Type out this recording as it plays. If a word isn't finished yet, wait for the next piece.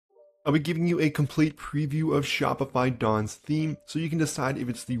I'll be giving you a complete preview of Shopify Dawn's theme so you can decide if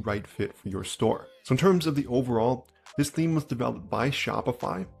it's the right fit for your store. So in terms of the overall, this theme was developed by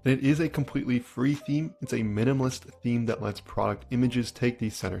Shopify, and it is a completely free theme. It's a minimalist theme that lets product images take the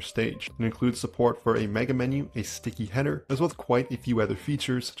center stage. It includes support for a mega menu, a sticky header, as well as quite a few other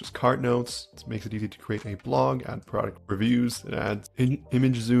features such as cart notes. It makes it easy to create a blog, add product reviews. It adds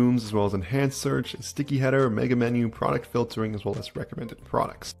image zooms as well as enhanced search, a sticky header, mega menu, product filtering, as well as recommended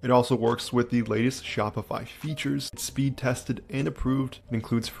products. It also works with the latest Shopify features. It's speed tested and approved. It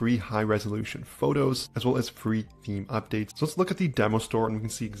includes free high resolution photos as well as free theme updates. So let's look at the demo store and we can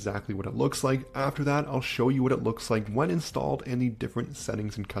see exactly what it looks like. After that, I'll show you what it looks like when installed and the different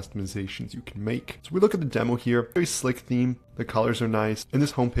settings and customizations you can make. So we look at the demo here, very slick theme. The colors are nice, and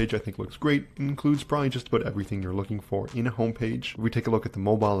this homepage I think looks great. It includes probably just about everything you're looking for in a homepage. If we take a look at the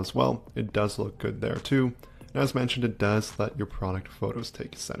mobile as well, it does look good there too. And as mentioned, it does let your product photos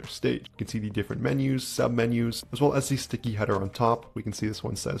take center stage. You can see the different menus, sub-menus, as well as the sticky header on top. We can see this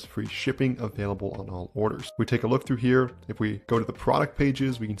one says free shipping available on all orders. If we take a look through here, if we go to the product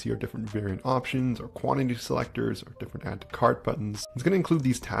pages, we can see our different variant options, our quantity selectors, our different add to cart buttons. It's going to include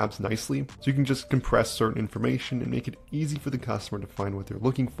these tabs nicely, so you can just compress certain information and make it easy for the customer to find what they're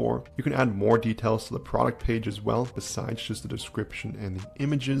looking for. You can add more details to the product page as well, besides just the description and the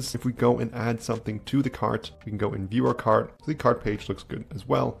images. If we go and add something to the cart, we can go and view our cart. So the cart page looks good as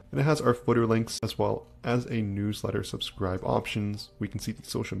well. And it has our footer links as well as a newsletter subscribe options. We can see the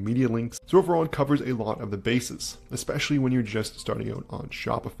social media links. So overall, it covers a lot of the bases, especially when you're just starting out on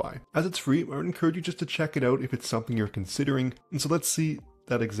Shopify. As it's free, I would encourage you just to check it out if it's something you're considering. And so let's see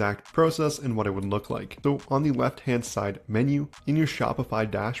that exact process and what it would look like. So on the left hand side menu in your Shopify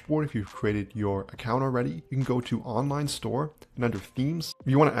dashboard, if you've created your account already, you can go to online store and under themes,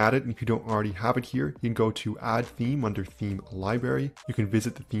 if you want to add it and if you don't already have it here, you can go to add theme under theme library. You can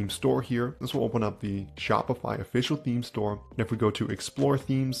visit the theme store here. This will open up the Shopify official theme store. And if we go to explore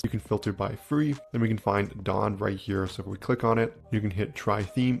themes, you can filter by free. Then we can find Dawn right here. So if we click on it, you can hit try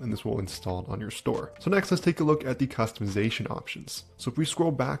theme and this will install it on your store. So next, let's take a look at the customization options. So if we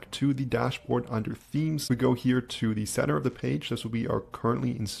scroll back to the dashboard under themes, we go here to the center of the page. This will be our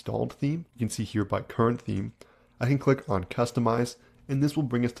currently installed theme. You can see here by current theme. I can click on customize and this will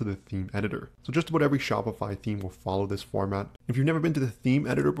bring us to the theme editor. So just about every Shopify theme will follow this format. If you've never been to the theme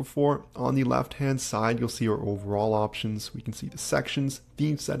editor before, on the left hand side you'll see our overall options. We can see the sections,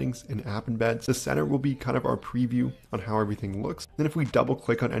 theme settings, and app embeds. The center will be kind of our preview on how everything looks. Then if we double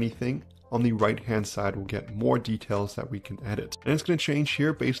click on anything, on the right hand side, we'll get more details that we can edit. And it's going to change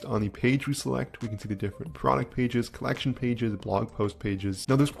here based on the page we select. We can see the different product pages, collection pages, blog post pages.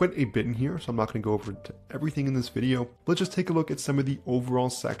 Now there's quite a bit in here, so I'm not going to go over to everything in this video. Let's just take a look at some of the overall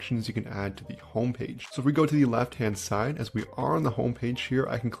sections you can add to the homepage. So if we go to the left hand side, as we are on the homepage here,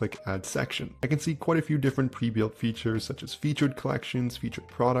 I can click add section. I can see quite a few different pre-built features such as featured collections, featured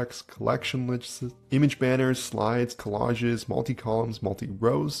products, collection lists, image banners, slides, collages, multi-columns,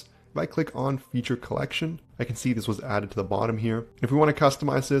 multi-rows. If I click on feature collection, I can see this was added to the bottom here. If we want to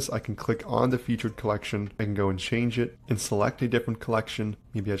customize this, I can click on the featured collection. I can go and change it and select a different collection.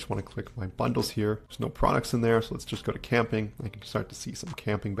 Maybe I just want to click my bundles here. There's no products in there, so let's just go to camping. I can start to see some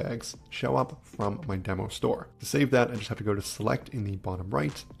camping bags show up from my demo store. To save that, I just have to go to select in the bottom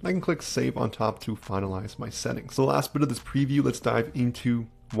right, and I can click save on top to finalize my settings. So the last bit of this preview, let's dive into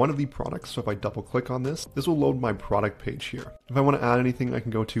one of the products. So if I double click on this will load my product page here. If I want to add anything, I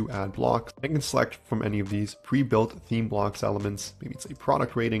can go to add blocks. I can select from any of these pre-built theme blocks elements. Maybe it's a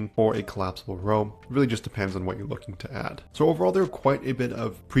product rating or a collapsible row. It really just depends on what you're looking to add. So overall, there are quite a bit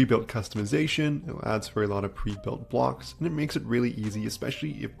of pre-built customization. It adds for a lot of pre-built blocks and it makes it really easy,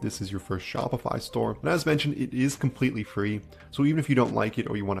 especially if this is your first Shopify store. And as mentioned, it is completely free. So even if you don't like it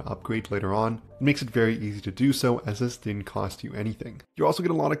or you want to upgrade later on, it makes it very easy to do so as this didn't cost you anything. You also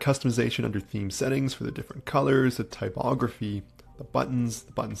get a lot of customization under theme settings for the different colors, the typography, the buttons,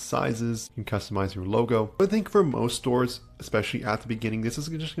 the button sizes. You can customize your logo. But I think for most stores, especially at the beginning, this is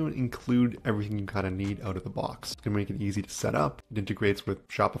just going to include everything you kind of need out of the box. It's going to make it easy to set up. It integrates with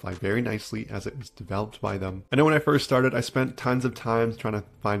Shopify very nicely as it was developed by them. I know when I first started, I spent tons of time trying to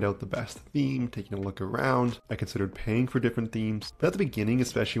find out the best theme, taking a look around. I considered paying for different themes. But at the beginning,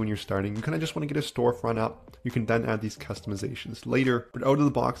 especially when you're starting, you kind of just want to get a storefront up. You can then add these customizations later. But out of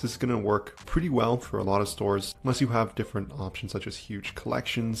the box, this is going to work pretty well for a lot of stores, unless you have different options such as huge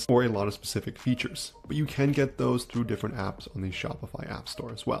collections or a lot of specific features. But you can get those through different apps apps on the Shopify App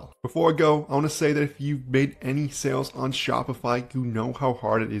Store as well. Before I go, I want to say that if you've made any sales on Shopify, you know how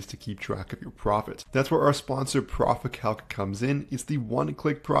hard it is to keep track of your profits. That's where our sponsor ProfitCalc comes in. It's the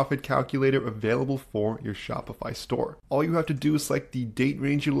one-click profit calculator available for your Shopify store. All you have to do is select the date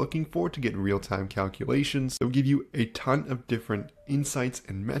range you're looking for to get real-time calculations. It will give you a ton of different insights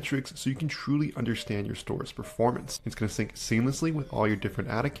and metrics so you can truly understand your store's performance. It's going to sync seamlessly with all your different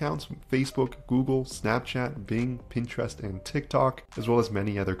ad accounts from Facebook, Google, Snapchat, Bing, Pinterest, and TikTok, as well as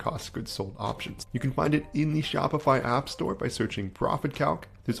many other cost of goods sold options. You can find it in the Shopify App Store by searching ProfitCalc.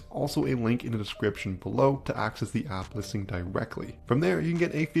 There's also a link in the description below to access the app listing directly. From there, you can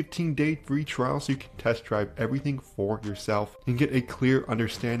get a 15-day free trial so you can test drive everything for yourself and get a clear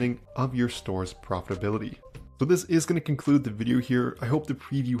understanding of your store's profitability. So this is going to conclude the video here. I hope the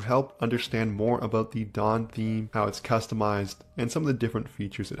preview helped understand more about the Dawn theme, how it's customized, and some of the different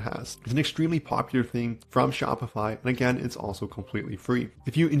features it has. It's an extremely popular theme from Shopify, and again, it's also completely free.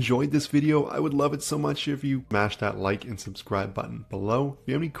 If you enjoyed this video, I would love it so much if you smash that like and subscribe button below. If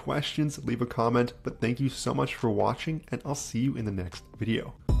you have any questions, leave a comment, but thank you so much for watching, and I'll see you in the next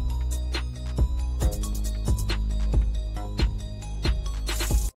video.